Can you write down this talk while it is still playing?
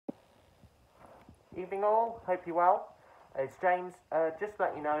Evening all, hope you're well. It's James. Just to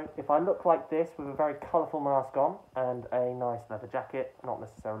let you know, if I look like this with a very colourful mask on and a nice leather jacket, not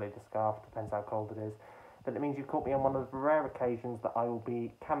necessarily the scarf, depends how cold it is, then it means you've caught me on one of the rare occasions that I will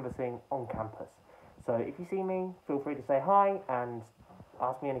be canvassing on campus. So if you see me, feel free to say hi and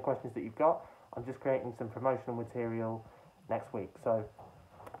ask me any questions that you've got. I'm just creating some promotional material next week, so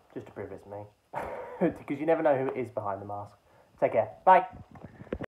just to prove it's me. Because you never know who it is behind the mask. Take care. Bye.